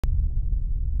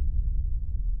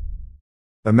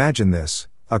Imagine this,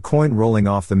 a coin rolling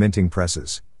off the minting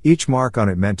presses, each mark on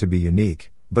it meant to be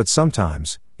unique, but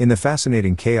sometimes, in the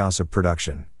fascinating chaos of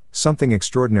production, something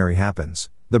extraordinary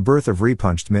happens, the birth of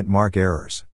repunched mint mark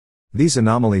errors. These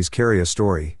anomalies carry a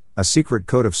story, a secret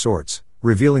code of sorts,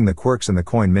 revealing the quirks in the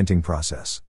coin minting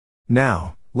process.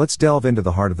 Now, let's delve into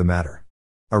the heart of the matter.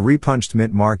 A repunched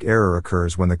mint mark error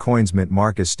occurs when the coin's mint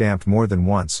mark is stamped more than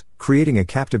once, creating a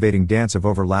captivating dance of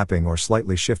overlapping or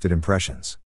slightly shifted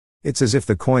impressions. It's as if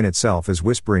the coin itself is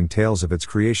whispering tales of its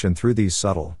creation through these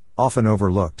subtle, often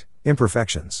overlooked,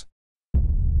 imperfections.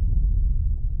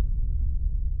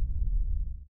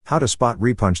 How to spot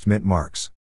repunched mint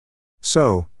marks.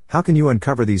 So, how can you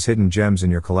uncover these hidden gems in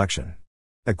your collection?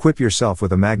 Equip yourself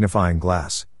with a magnifying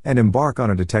glass, and embark on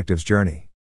a detective's journey.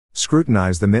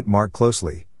 Scrutinize the mint mark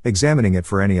closely, examining it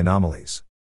for any anomalies.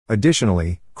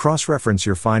 Additionally, cross-reference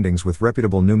your findings with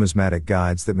reputable numismatic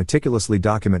guides that meticulously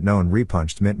document known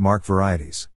repunched mint mark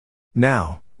varieties.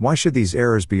 Now, why should these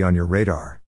errors be on your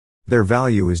radar? Their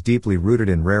value is deeply rooted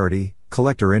in rarity,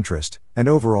 collector interest, and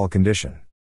overall condition.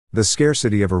 The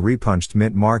scarcity of a repunched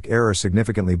mint mark error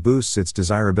significantly boosts its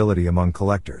desirability among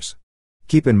collectors.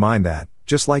 Keep in mind that,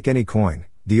 just like any coin,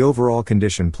 the overall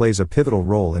condition plays a pivotal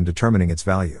role in determining its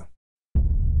value.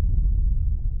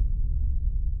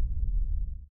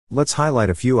 Let's highlight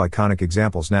a few iconic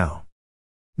examples now.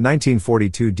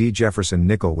 1942 D. Jefferson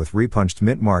nickel with repunched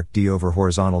mint mark D over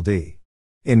horizontal D.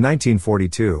 In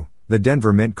 1942, the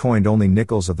Denver Mint coined only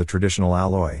nickels of the traditional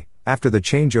alloy. After the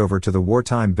changeover to the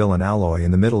wartime bill and alloy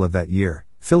in the middle of that year,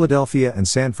 Philadelphia and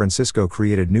San Francisco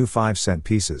created new 5-cent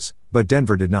pieces, but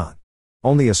Denver did not.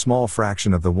 Only a small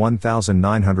fraction of the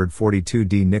 1942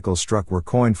 D nickels struck were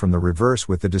coined from the reverse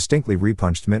with the distinctly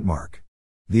repunched mint mark.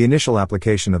 The initial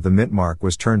application of the mint mark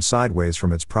was turned sideways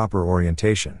from its proper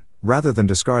orientation. Rather than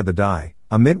discard the die,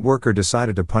 a mint worker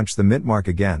decided to punch the mint mark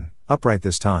again, upright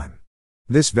this time.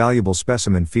 This valuable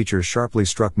specimen features sharply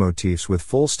struck motifs with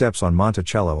full steps on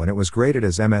Monticello, and it was graded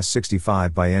as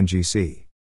MS65 by NGC.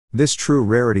 This true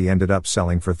rarity ended up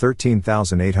selling for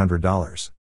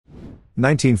 $13,800.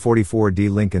 1944 D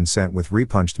Lincoln cent with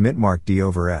repunched mint mark D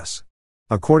over S.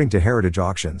 According to Heritage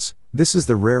Auctions, this is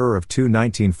the rarer of two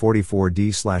 1944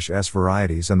 D/S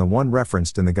varieties and the one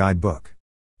referenced in the guidebook.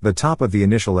 The top of the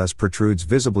initial S protrudes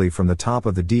visibly from the top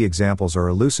of the D. Examples are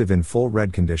elusive in full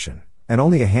red condition, and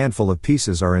only a handful of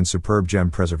pieces are in superb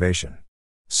gem preservation.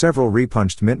 Several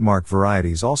repunched mint mark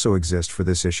varieties also exist for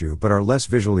this issue but are less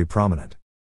visually prominent.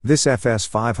 This FS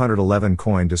 511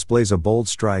 coin displays a bold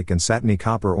strike and satiny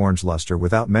copper-orange luster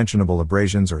without mentionable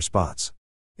abrasions or spots.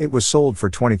 It was sold for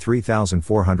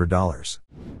 $23,400.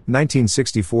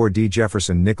 1964 D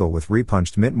Jefferson nickel with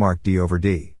repunched mint mark D over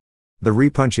D. The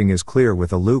repunching is clear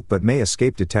with a loop but may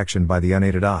escape detection by the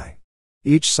unaided eye.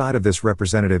 Each side of this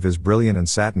representative is brilliant and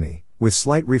satiny, with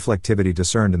slight reflectivity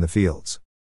discerned in the fields.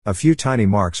 A few tiny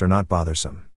marks are not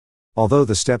bothersome. Although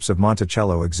the steps of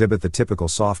Monticello exhibit the typical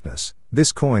softness,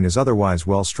 this coin is otherwise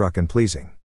well struck and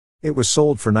pleasing. It was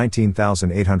sold for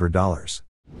 $19,800.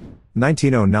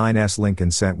 1909 S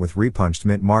Lincoln cent with repunched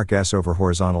mint mark S over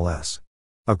horizontal S.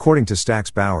 According to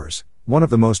Stax Bowers, one of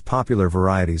the most popular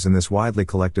varieties in this widely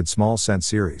collected small cent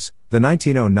series, the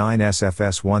 1909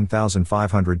 SFS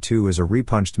 1502 is a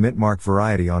repunched mint mark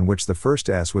variety on which the first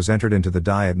S was entered into the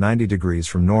die at 90 degrees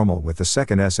from normal with the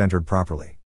second S entered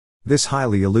properly. This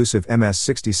highly elusive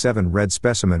MS67 red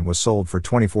specimen was sold for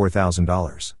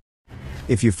 $24,000.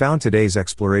 If you found today's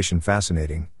exploration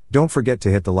fascinating, don't forget to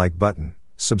hit the like button,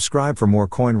 subscribe for more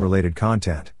coin-related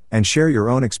content, and share your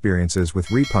own experiences with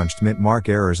repunched mint mark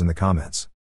errors in the comments.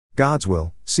 God's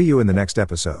will, see you in the next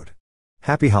episode.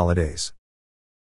 Happy holidays.